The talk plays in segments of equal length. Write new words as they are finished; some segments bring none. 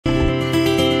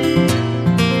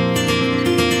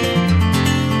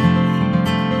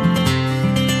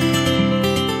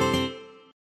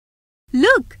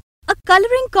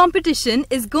coloring competition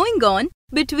is going on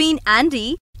between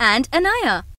Andy and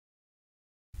Anaya.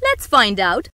 Let's find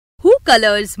out who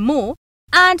colors more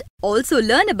and also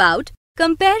learn about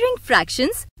comparing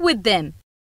fractions with them.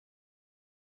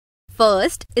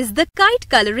 First is the kite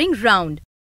coloring round.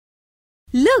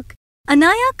 Look,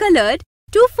 Anaya colored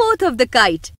 2/4 of the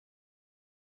kite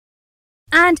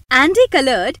and Andy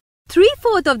colored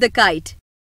 3/4 of the kite.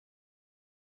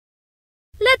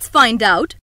 Let's find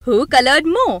out who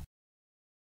colored more.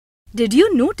 Did you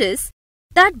notice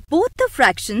that both the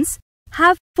fractions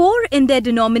have 4 in their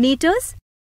denominators?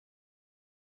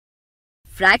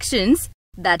 Fractions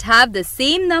that have the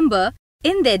same number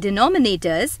in their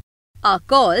denominators are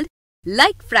called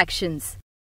like fractions.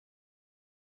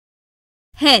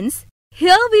 Hence,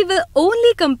 here we will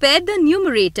only compare the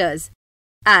numerators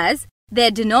as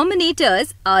their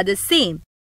denominators are the same,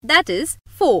 that is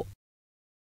 4.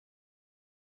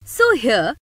 So here,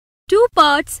 2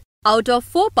 parts out of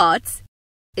 4 parts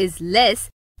is less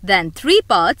than 3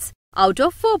 parts out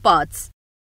of 4 parts.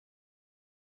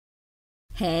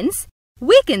 Hence,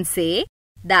 we can say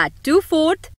that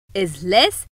 2/4 is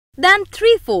less than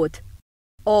 3/4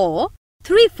 or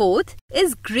 3/4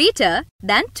 is greater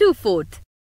than 2/4.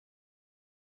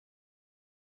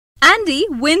 Andy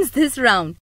wins this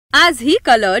round as he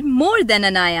colored more than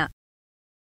Anaya.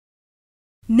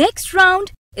 Next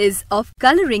round is of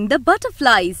coloring the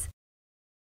butterflies.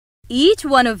 Each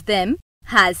one of them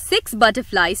has 6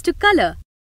 butterflies to color.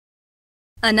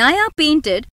 Anaya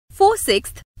painted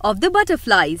 4/6 of the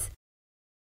butterflies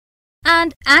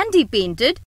and Andy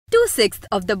painted 2/6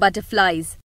 of the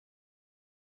butterflies.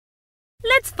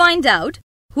 Let's find out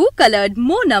who colored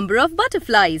more number of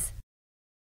butterflies.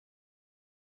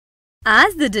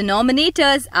 As the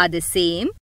denominators are the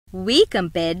same, we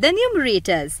compare the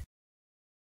numerators.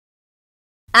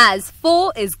 As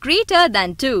 4 is greater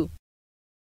than 2,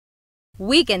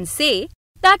 we can say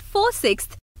that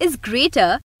 4/6 is greater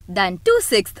than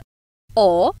 2/6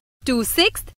 or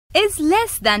 2/6 is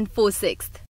less than 4/6.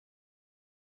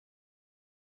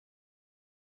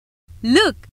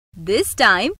 Look, this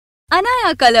time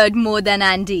Anaya colored more than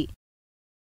Andy.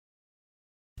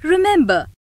 Remember,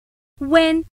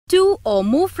 when 2 or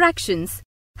more fractions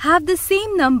have the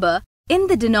same number in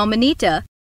the denominator,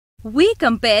 we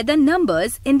compare the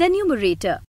numbers in the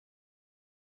numerator.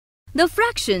 The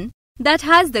fraction that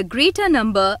has the greater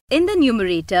number in the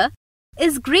numerator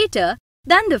is greater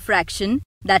than the fraction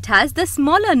that has the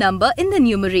smaller number in the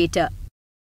numerator.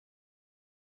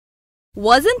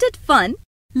 Wasn't it fun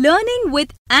learning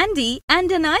with Andy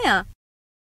and Anaya?